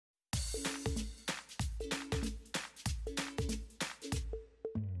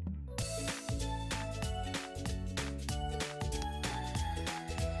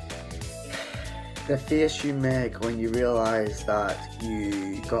The face you make when you realise that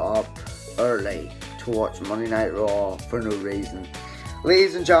you got up early to watch Monday Night Raw for no reason.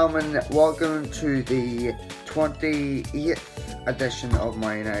 Ladies and gentlemen, welcome to the 28th edition of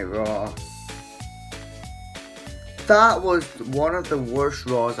Monday Night Raw. That was one of the worst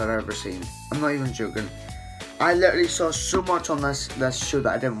Raws I've ever seen. I'm not even joking. I literally saw so much on this show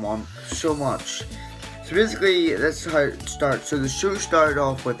that I didn't want. So much. So basically, this is how it starts. So the show started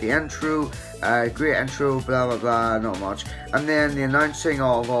off with the intro, great intro, blah blah blah, not much. And then the announcing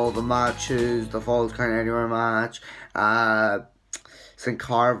of all the matches, the Falls Count Anywhere match, Sin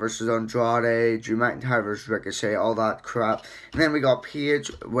Cara versus Andrade, Drew McIntyre versus Ricochet, all that crap. And then we got Paige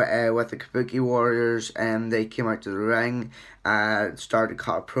with the Kabuki Warriors, and they came out to the ring, started to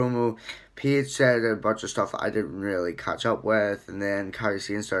cut a promo. Paige said a bunch of stuff that I didn't really catch up with, and then Kairi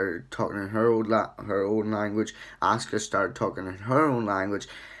Sane started talking in her own language. Asuka started talking in her own language,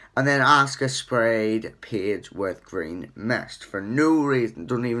 and then Asuka sprayed Paige with green mist for no reason.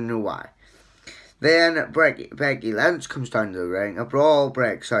 Don't even know why. Then Becky Lynch comes down to the ring. A brawl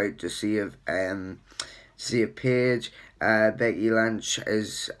breaks out to see if Paige. Becky Lynch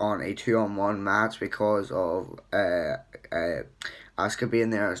is on a 2-on-1 match because of Asuka being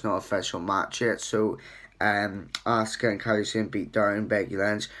there. It's not an official match yet, so Asuka and Kairi Sane beat down Becky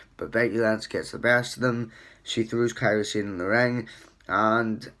Lynch, but Becky Lynch gets the best of them. She throws Kairi Sane in the ring,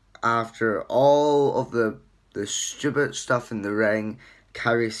 and after all of the stupid stuff in the ring,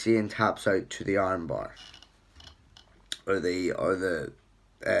 Kairi Sane taps out to the armbar or the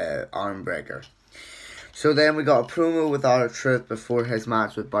arm breaker. So then we got a promo with R-Truth before his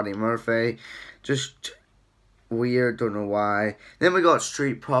match with Buddy Murphy. Just weird, don't know why. Then we got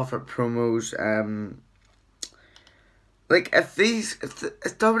Street Profit promos.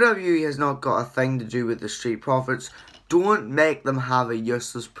 If WWE has not got a thing to do with the Street Profits, don't make them have a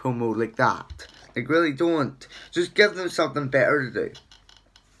useless promo like that. Like, really don't. Just give them something better to do.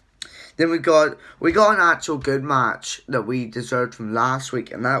 Then we got an actual good match that we deserved from last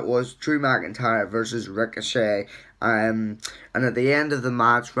week, and that was Drew McIntyre versus Ricochet. And at the end of the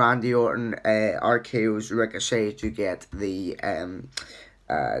match, Randy Orton RKO's Ricochet to get the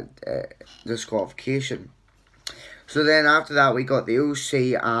disqualification. So then after that, we got the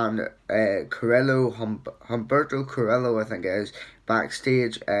OC and Humberto Carrillo, I think it is,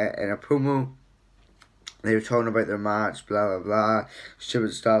 backstage in a promo. They were talking about their match, blah blah blah,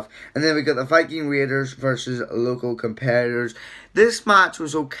 stupid stuff. And then we got the Viking Raiders versus local competitors. This match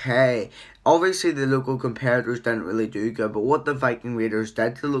was okay. Obviously, the local competitors didn't really do good, but what the Viking Raiders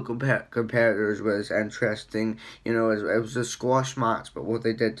did to the local competitors was interesting. You know, it was a squash match, but what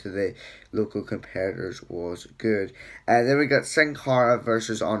they did to the local competitors was good. And then we got Sin Cara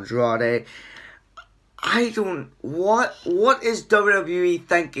versus Andrade. What is WWE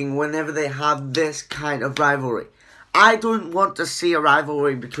thinking whenever they have this kind of rivalry? I don't want to see a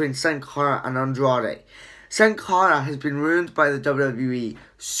rivalry between Sin Cara and Andrade. Sin Cara has been ruined by the WWE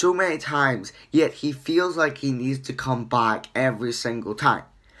so many times, yet he feels like he needs to come back every single time.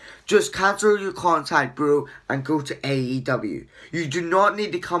 Just cancel your contract, bro, and go to AEW. You do not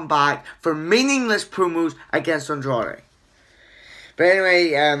need to come back for meaningless promos against Andrade. But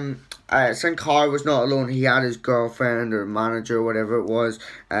anyway, Sin Cara was not alone. He had his girlfriend or manager or whatever it was.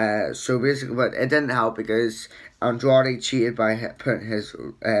 So basically, but it didn't help because Andrade cheated by putting his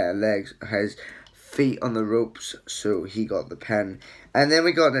feet on the ropes, so he got the pin. And then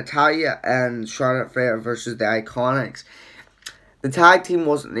we got Natalya and Charlotte Flair versus the Iconics. The tag team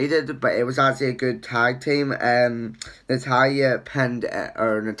wasn't needed, but it was actually a good tag team. Natalya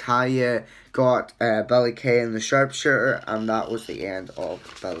got Billie Kay in the sharpshooter, and that was the end of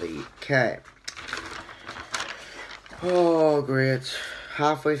Billie Kay. Oh, great.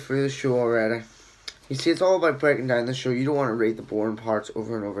 Halfway through the show already. You see, it's all about breaking down the show. You don't want to read the boring parts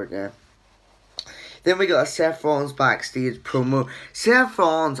over and over again. Then we got a Seth Rollins backstage promo. Seth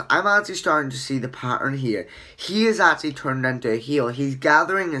Rollins, I'm actually starting to see the pattern here. He is actually turned into a heel. He's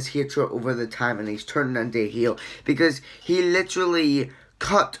gathering his hatred over the time, and he's turned into a heel because he literally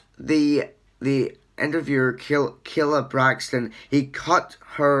cut the interviewer, Kayla Braxton. He cut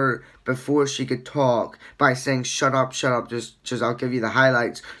her before she could talk by saying, shut up, just I'll give you the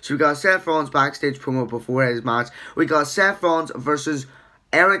highlights. So we got Seth Rollins backstage promo before his match. We got Seth Rollins versus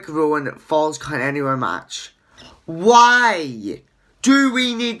Eric Rowan Falls Count Anywhere match. Why? Do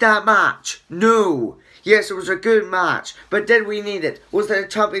we need that match? No. Yes, it was a good match, but did we need it? Was there a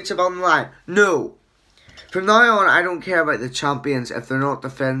championship on the line? No. From now on, I don't care about the champions if they're not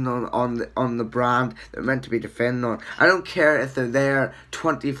defending on the brand they're meant to be defending on. I don't care if they're there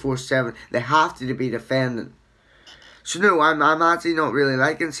 24/7. They have to be defending. So no, I'm actually not really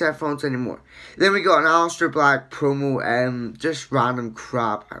liking Seth Rollins anymore. Then we got an Aleister Black promo, just random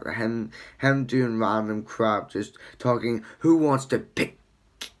crap. Him doing random crap, just talking. Who wants to pick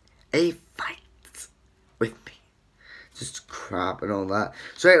a fight with me? Just crap and all that.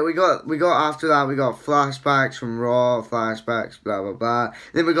 So yeah, we got after that we got flashbacks from Raw, flashbacks, blah blah blah.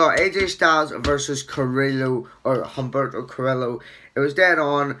 Then we got AJ Styles versus Carrillo or Humberto Carrillo. It was dead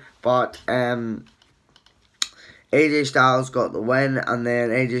on, but AJ Styles got the win, and then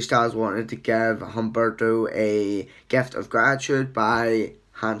AJ Styles wanted to give Humberto a gift of gratitude by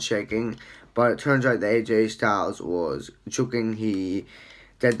handshaking, but it turns out that AJ Styles was joking. He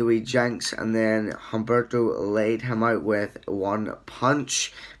did the wee jinx, and then Humberto laid him out with one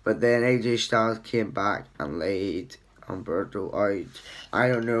punch, but then AJ Styles came back and laid Humberto out. I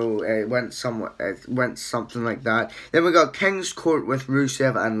don't know, it went something like that. Then we got King's Court with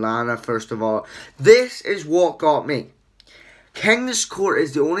Rusev and Lana. First of all, this is what got me. King's Court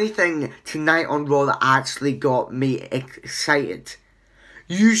is the only thing tonight on Raw that actually got me excited.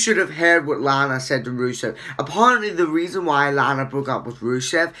 You should have heard what Lana said to Rusev. Apparently the reason why Lana broke up with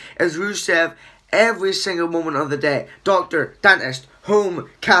Rusev is Rusev every single moment of the day, doctor, dentist, home,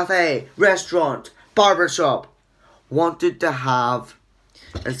 cafe, restaurant, barbershop, wanted to have,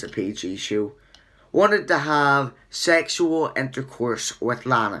 it's a PG show, wanted to have sexual intercourse with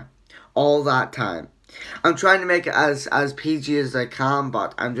Lana all that time. I'm trying to make it as PG as I can,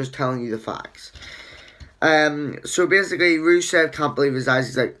 but I'm just telling you the facts. So basically, Rusev can't believe his eyes.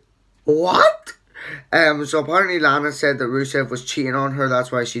 He's like, what? So apparently Lana said that Rusev was cheating on her.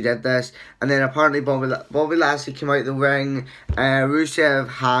 That's why she did this. And then apparently Bobby Lashley came out of the ring. Rusev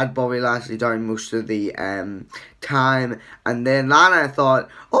had Bobby Lashley down most of the time. And then Lana thought,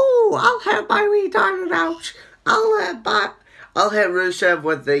 oh, I'll hit my wee diamond out. I'll hit Rusev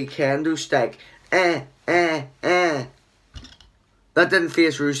with the kendo stick. That didn't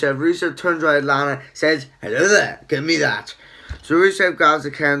face Rusev. Rusev turns around Lana, says, hello there, give me that. So Rusev grabs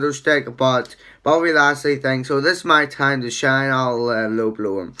the kendo stick, but Bobby Lashley thinks, oh, this is my time to shine, I'll low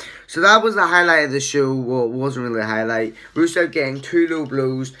blow him. So that was the highlight of the show. Well, it wasn't really a highlight. Rusev getting 2 low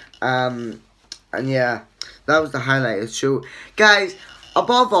blows, and yeah, that was the highlight of the show. Guys,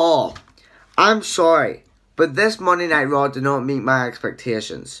 above all, I'm sorry, but this Monday Night Raw did not meet my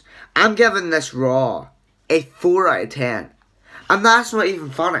expectations. I'm giving this Raw a 4 out of 10. And that's not even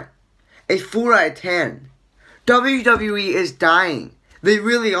funny. A 4 out of 10. WWE is dying. They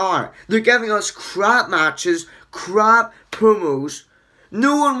really are. They're giving us crap matches, crap promos.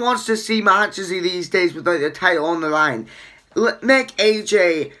 No one wants to see matches these days without the title on the line. Make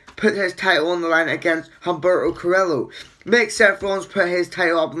AJ put his title on the line against Humberto Carrillo. Make Seth Rollins put his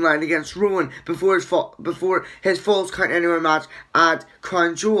title up on the line against Rowan before his Falls Count Anywhere match at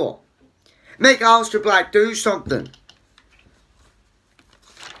Crown Jewel. Make Aleister Black do something.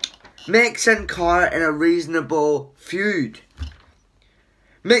 Make Sin Cara in a reasonable feud.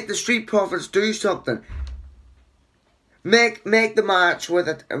 Make the Street Profits do something. Make the match with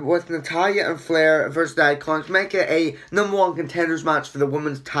Natalya and Flair versus the Icons. Make it a #1 contenders match for the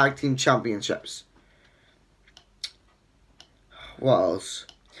Women's Tag Team Championships. What else?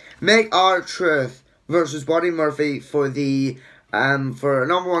 Make R-Truth versus Buddy Murphy for the for a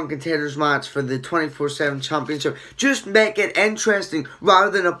 #1 contenders match for the 24/7 championship. Just make it interesting rather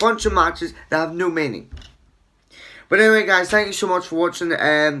than a bunch of matches that have no meaning. But anyway, guys, thank you so much for watching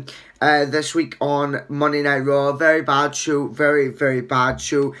this week on Monday Night Raw. Very bad show, very, very bad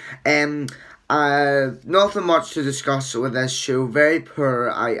show. Nothing much to discuss with this show. Very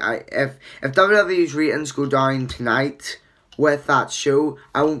poor. If WWE's ratings go down tonight with that show,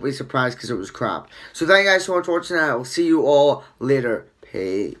 I won't be surprised because it was crap. So thank you guys so much for watching. I will see you all later.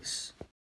 Peace.